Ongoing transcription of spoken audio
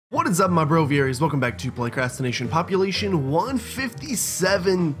What is up, my Brovieries? Welcome back to PlaycrastiNation. Population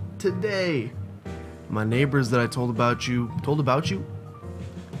 157 today. My neighbors that I told you about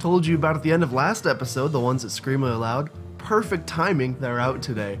at the end of last episode, the ones that scream really loud. Perfect timing, they're out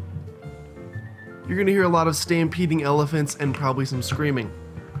today. You're gonna hear a lot of stampeding elephants and probably some screaming.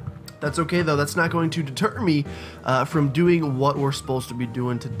 That's okay though, that's not going to deter me from doing what we're supposed to be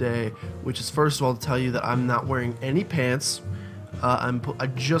doing today, which is first of all to tell you that I'm not wearing any pants. I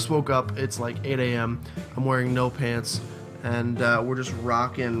just woke up, it's like 8 a.m. I'm wearing no pants, and we're just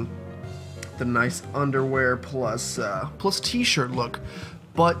rocking the nice underwear plus t-shirt look.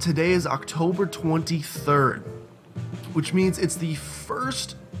 But today is October 23rd, which means it's the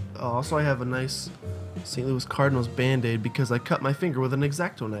first... Oh, also I have a nice St. Louis Cardinals band-aid because I cut my finger with an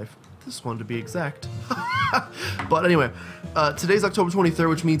X-Acto knife. This one to be exact. But anyway, today's October 23rd,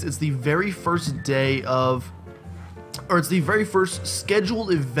 which means it's the very first day of... or it's the very first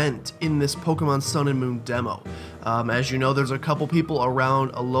scheduled event in this Pokemon Sun and Moon demo. As you know, there's a couple people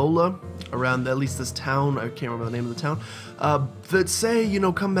around Alola, around at least this town, I can't remember the name of the town, that say, you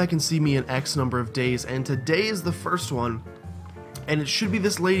know, come back and see me in X number of days, and today is the first one, and it should be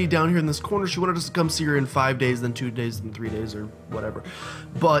this lady down here in this corner. She wanted us to come see her in 5 days, then 2 days, then 3 days, or whatever,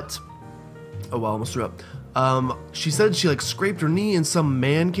 but, oh well, I almost threw up. She said she scraped her knee and some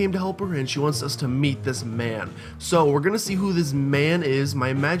man came to help her, and she wants us to meet this man. So we're gonna see who this man is. My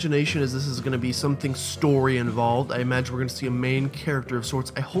imagination is this is gonna be something story involved. I imagine we're gonna see a main character of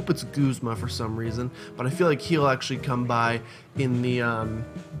sorts. I hope it's Guzma for some reason, but I feel like he'll actually come by in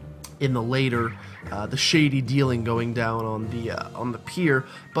the later, the shady dealing going down on the pier.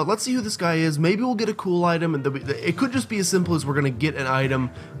 But let's see who this guy is. Maybe we'll get a cool item, and it could just be as simple as we're gonna get an item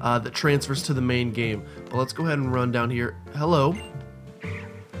that transfers to the main game. But let's go ahead and run down here. Hello.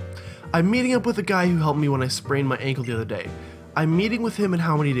 I'm meeting up with a guy who helped me when I sprained my ankle the other day. I'm meeting with him in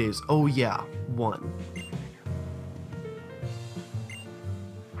how many days? Oh yeah, 1.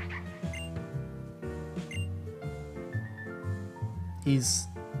 He's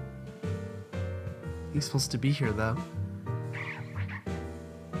supposed to be here, though.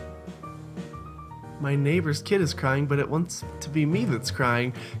 My neighbor's kid is crying, but it wants to be me that's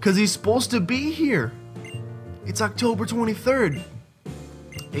crying, because he's supposed to be here. It's October 23rd.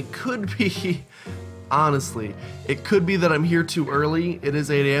 It could be, honestly, it could be that I'm here too early. It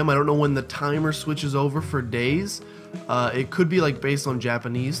is 8 a.m. I don't know when the timer switches over for days. It could be based on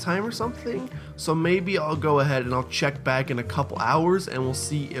Japanese time or something. So maybe I'll go ahead and I'll check back in a couple hours and we'll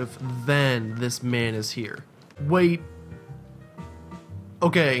see if then this man is here. Wait.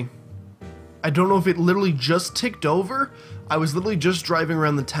 Okay. I don't know if it literally just ticked over. I was literally just driving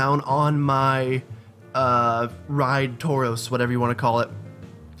around the town on my ride Tauros, whatever you want to call it.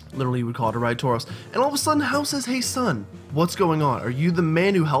 Literally you would call it a ride Tauros. And all of a sudden the house says, hey son, what's going on? Are you the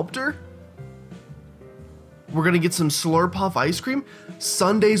man who helped her? We're gonna get some Slurpuff ice cream.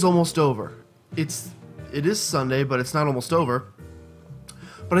 Sunday's almost over. It is Sunday, but it's not almost over.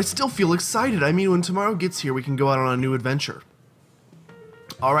 But I still feel excited. I mean, when tomorrow gets here, we can go out on a new adventure.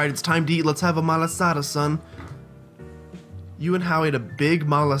 Alright, it's time to eat. Let's have a malasada, son. You and Howie had a big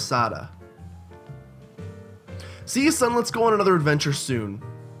malasada. See you, son. Let's go on another adventure soon.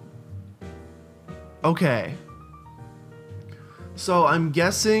 Okay. So, I'm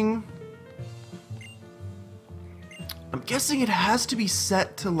guessing it has to be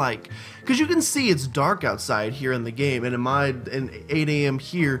set to because you can see it's dark outside here in the game, and in 8 a.m.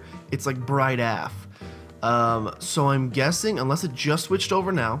 here, it's bright AF. So I'm guessing, unless it just switched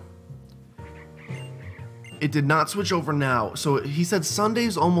over now. It did not switch over now, so he said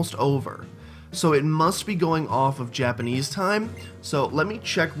Sunday's almost over. So it must be going off of Japanese time. So let me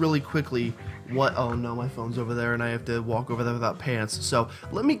check really quickly what... Oh no, my phone's over there and I have to walk over there without pants. So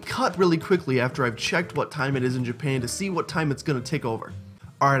let me cut really quickly after I've checked what time it is in Japan to see what time it's going to tick over.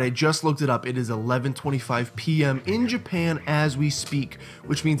 Alright, I just looked it up. It is 11:25 p.m. in Japan as we speak,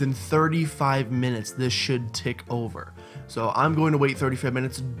 which means in 35 minutes this should tick over. So I'm going to wait 35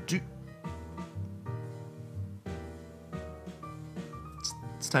 minutes.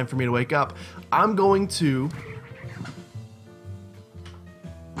 It's time for me to wake up. I'm going to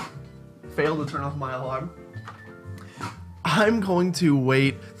fail to turn off my alarm. I'm going to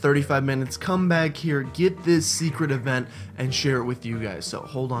wait 35 minutes, come back here, get this secret event, and share it with you guys. So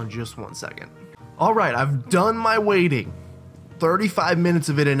hold on just 1 second. Alright, I've done my waiting. 35 minutes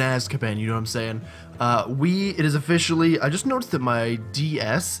of it in Azkaban, you know what I'm saying? It is officially, I just noticed that my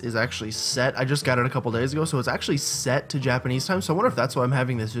DS is actually set. I just got it a couple days ago, so it's actually set to Japanese time, so I wonder if that's why I'm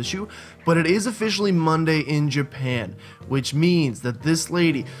having this issue. But it is officially Monday in Japan, which means that this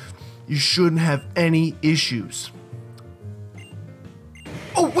lady, you shouldn't have any issues.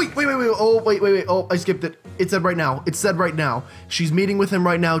 Oh, wait. Oh, wait. Oh, I skipped it. It said right now. It said right now. She's meeting with him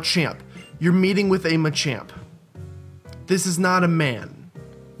right now, champ. You're meeting with a Machamp. This is not a man.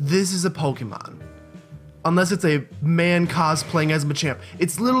 This is a Pokemon. Unless it's a man cosplaying as Machamp.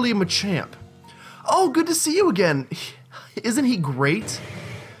 It's literally a Machamp. Oh, good to see you again. Isn't he great?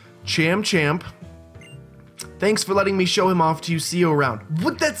 Champ. Thanks for letting me show him off to you. See you around.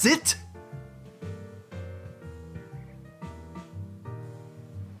 What, that's it?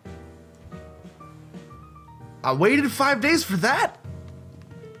 I waited 5 days for that?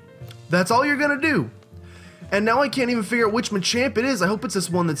 That's all you're gonna do? And now I can't even figure out which Machamp it is. I hope it's this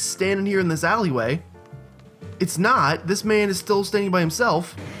one that's standing here in this alleyway. It's not. This man is still standing by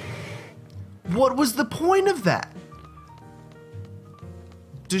himself. What was the point of that?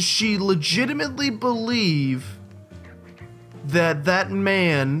 Does she legitimately believe that that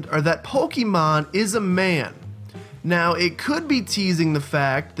man, or that Pokemon, is a man? Now, it could be teasing the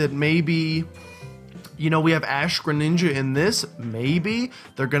fact that maybe, you know, we have Ash Greninja in this. Maybe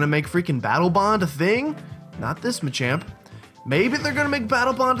they're gonna make freaking Battle Bond a thing. Not this Machamp. Maybe they're gonna make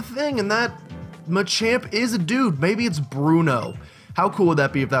Battle Bond a thing and that Machamp is a dude. Maybe it's Bruno. How cool would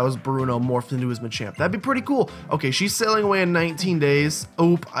that be if that was Bruno morphed into his Machamp? That'd be pretty cool. Okay, she's sailing away in 19 days.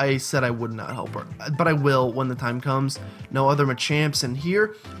 Oop, I said I would not help her. But I will when the time comes. No other Machamps in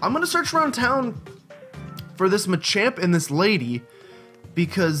here. I'm gonna search around town for this Machamp and this lady,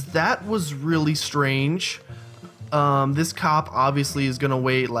 because that was really strange. This cop obviously is gonna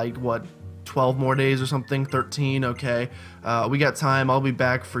wait like, what, 12 more days or something? 13, okay. We got time, I'll be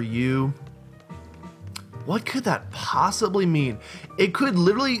back for you. What could that possibly mean? It could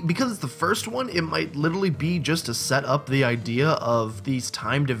literally, because it's the first one, it might literally be just to set up the idea of these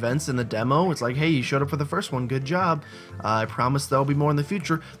timed events in the demo. It's like, hey, you showed up for the first one, good job. I promise there'll be more in the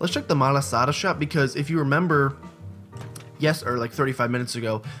future. Let's check the Malasada shop, because if you remember, yes, or like 35 minutes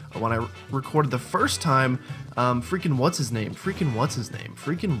ago, when I recorded the first time, freaking what's his name?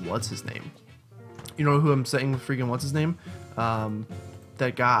 You know who I'm saying? Freaking what's his name?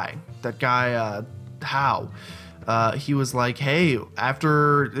 That guy, How? He was like, hey,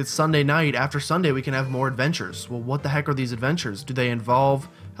 after it's Sunday night, after Sunday, we can have more adventures. Well, what the heck are these adventures? Do they involve,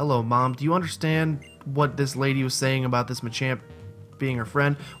 hello, Mom, do you understand what this lady was saying about this Machamp being her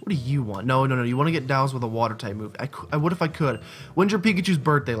friend? What do you want? No, you want to get doused with a water type move. I would if I could. When's your Pikachu's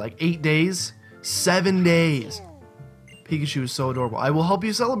birthday? Like 8 days? 7 days. Pikachu is so adorable. I will help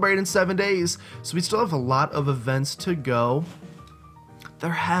you celebrate in 7 days. So we still have a lot of events to go. There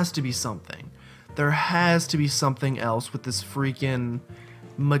has to be something. There has to be something else with this freaking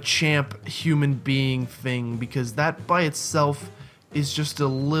Machamp human being thing, because that by itself is just a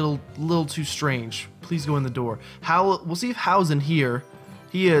little too strange. Please go in the door. How? We'll see if How's in here.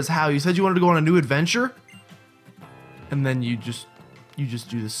 He is. How? You said you wanted to go on a new adventure, and then you just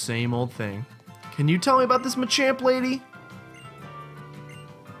do the same old thing. Can you tell me about this Machamp lady?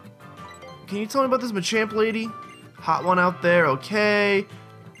 Can you tell me about this Machamp lady? Hot one out there, okay.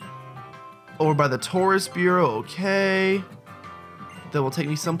 Over by the Tourist Bureau, okay. That will take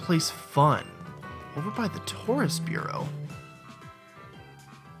me someplace fun. Over by the Tourist Bureau.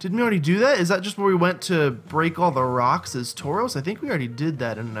 Didn't we already do that? Is that just where we went to break all the rocks as Tauros? I think we already did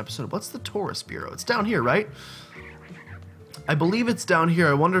that in an episode. What's the Tourist Bureau? It's down here, right? I believe it's down here.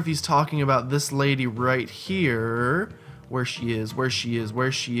 I wonder if he's talking about this lady right here. Where she is.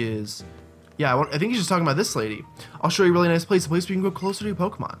 Yeah, I think he's just talking about this lady. I'll show you a really nice place. A place where you can go closer to your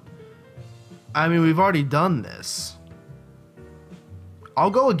Pokemon. I mean, we've already done this. I'll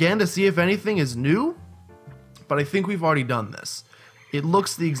go again to see if anything is new, but I think we've already done this. It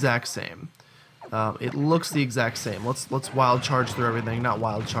looks the exact same. Let's wild charge through everything. Not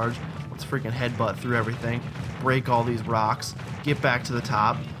wild charge. Let's freaking headbutt through everything. Break all these rocks. Get back to the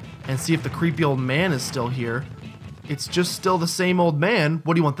top. And see if the creepy old man is still here. It's just still the same old man.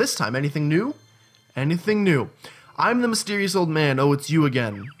 What do you want this time? Anything new? Anything new? I'm the mysterious old man. Oh, it's you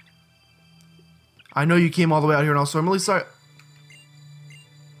again. I know you came all the way out here, and also I'm really sorry.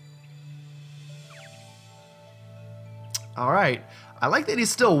 Alright. I like that he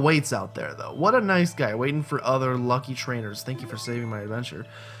still waits out there, though. What a nice guy, waiting for other lucky trainers. Thank you for saving my adventure.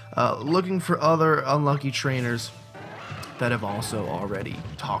 Looking for other unlucky trainers that have also already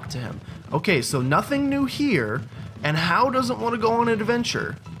talked to him. Okay, so nothing new here, and How doesn't want to go on an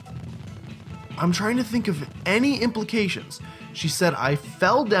adventure. I'm trying to think of any implications. She said, I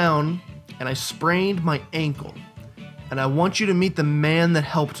fell down and I sprained my ankle, and I want you to meet the man that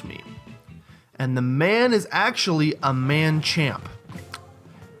helped me. And the man is actually a Machamp.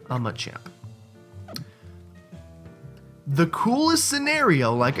 A Machamp. The coolest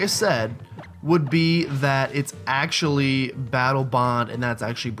scenario, like I said, would be that it's actually Battle Bond, and that's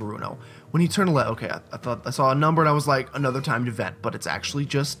actually Bruno. When you turn left, okay, I thought I saw a number and I was like, another timed event, but it's actually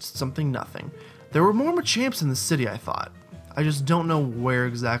just something nothing. There were more Machamps in the city, I thought. I just don't know where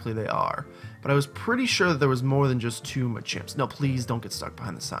exactly they are. But I was pretty sure that there was more than just 2 Machamps. No, please don't get stuck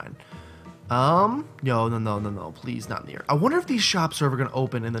behind the sign. No, please, not in the air. I wonder if these shops are ever going to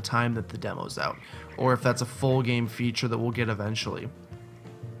open in the time that the demo's out. Or if that's a full game feature that we'll get eventually.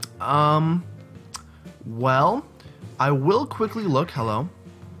 Well, I will quickly look. Hello.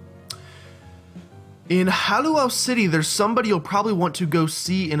 In Haluau City, there's somebody you'll probably want to go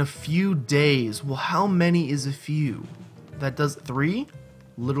see in a few days. Well, how many is a few? That does 3?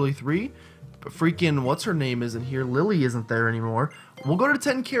 Literally 3? But freaking, what's her name isn't here. Lily isn't there anymore. We'll go to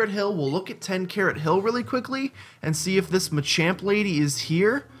 10 Carat Hill. We'll look at 10 Carat Hill really quickly and see if this Machamp lady is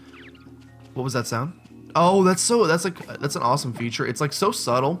here. What was that sound? Oh, that's an awesome feature. It's like so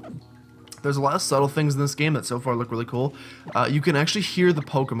subtle. There's a lot of subtle things in this game that so far look really cool. You can actually hear the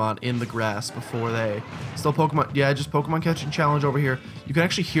Pokemon in the grass before they... Still Pokemon... Yeah, just Pokemon catching challenge over here. You can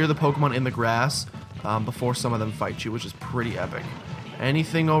actually hear the Pokemon in the grass before some of them fight you, which is pretty epic.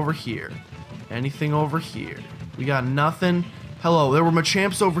 Anything over here? Anything over here? We got nothing. Hello, there were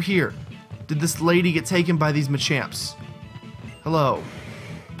Machamps over here. Did this lady get taken by these Machamps? Hello.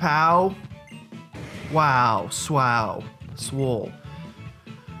 Pow. Wow. Swow. Swole.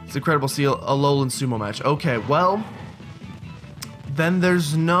 It's incredible to see a Alolan sumo match. Okay, well, then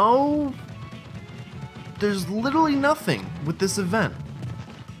there's literally nothing with this event.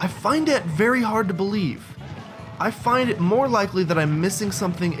 I find it very hard to believe. I find it more likely that I'm missing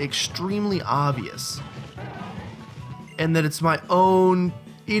something extremely obvious. And that it's my own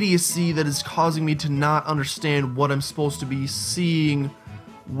idiocy that is causing me to not understand what I'm supposed to be seeing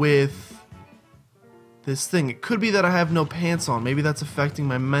with this thing. It could be that I have no pants on. Maybe that's affecting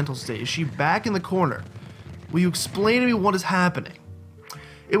my mental state. Is she back in the corner? Will you explain to me what is happening?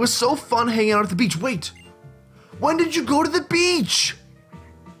 It was so fun hanging out at the beach. Wait! When did you go to the beach?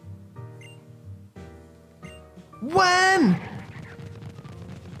 When?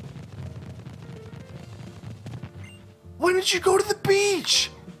 When did you go to the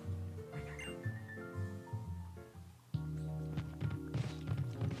beach?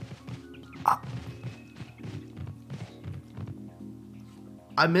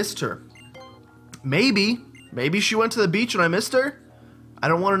 I missed her. Maybe she went to the beach and I missed her. I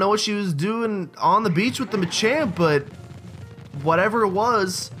don't want to know what she was doing on the beach with the Machamp, but whatever it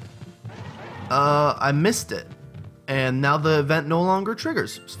was, I missed it. And now the event no longer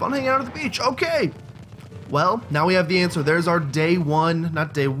triggers. It's fun hanging out at the beach. Okay. Well, now we have the answer. There's our day one,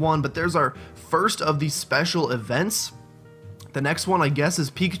 not day one, but there's our first of these special events. The next one, I guess, is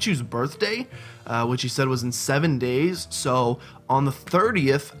Pikachu's birthday, which he said was in 7 days. So on the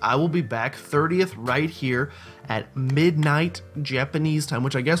 30th, I will be back, 30th right here at midnight Japanese time,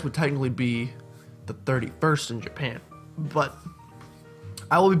 which I guess would technically be the 31st in Japan. But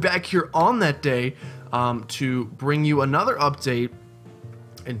I will be back here on that day to bring you another update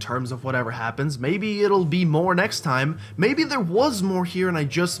in terms of whatever happens. Maybe it'll be more next time. Maybe there was more here and I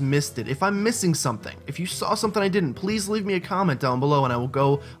just missed it. If I'm missing something, if you saw something I didn't, please leave me a comment down below and I will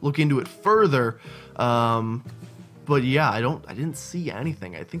go look into it further. But yeah, I didn't see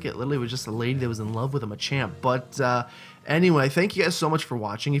anything. I think it literally was just a lady that was in love with a Machamp. But anyway, thank you guys so much for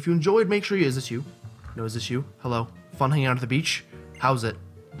watching. If you enjoyed, make sure you... Is this you? No, is this you? Hello? Fun hanging out at the beach? How's it?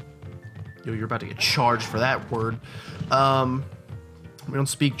 Yo, you're about to get charged for that word. We don't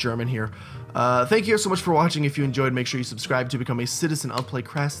speak German here. Thank you guys so much for watching. If you enjoyed, make sure you subscribe to become a citizen of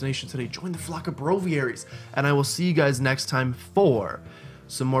PlaycrastiNation today. Join the flock of Broviaries. And I will see you guys next time for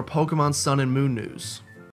some more Pokemon Sun and Moon news.